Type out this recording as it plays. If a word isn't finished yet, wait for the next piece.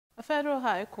A federal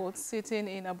high court sitting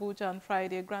in Abuja on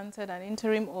Friday granted an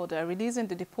interim order releasing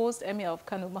the deposed Emir of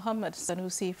Kano, Muhammad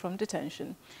Sanusi, from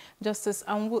detention. Justice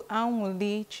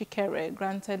Anwuli Chikere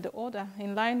granted the order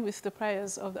in line with the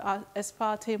priors of the ex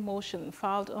parte motion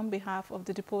filed on behalf of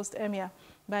the deposed Emir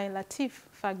by Lateef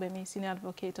Fagbemi, Senior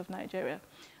Advocate of Nigeria.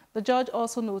 The judge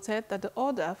also noted that the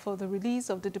order for the release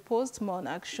of the deposed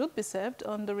monarch should be served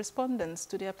on the respondents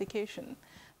to the application.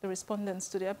 The respondents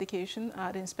to the application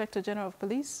are the Inspector General of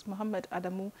Police, Muhammad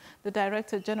Adamu, the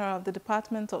Director General of the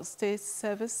Department of State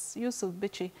Service, Yusuf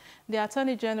Bichi, the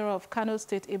Attorney General of Kano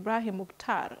State, Ibrahim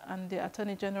Mukhtar, and the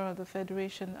Attorney General of the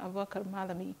Federation, Abubakar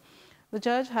Malami. The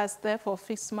judge has therefore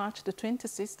fixed March the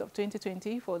 26th of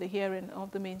 2020 for the hearing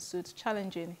of the main suit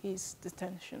challenging his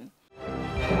detention.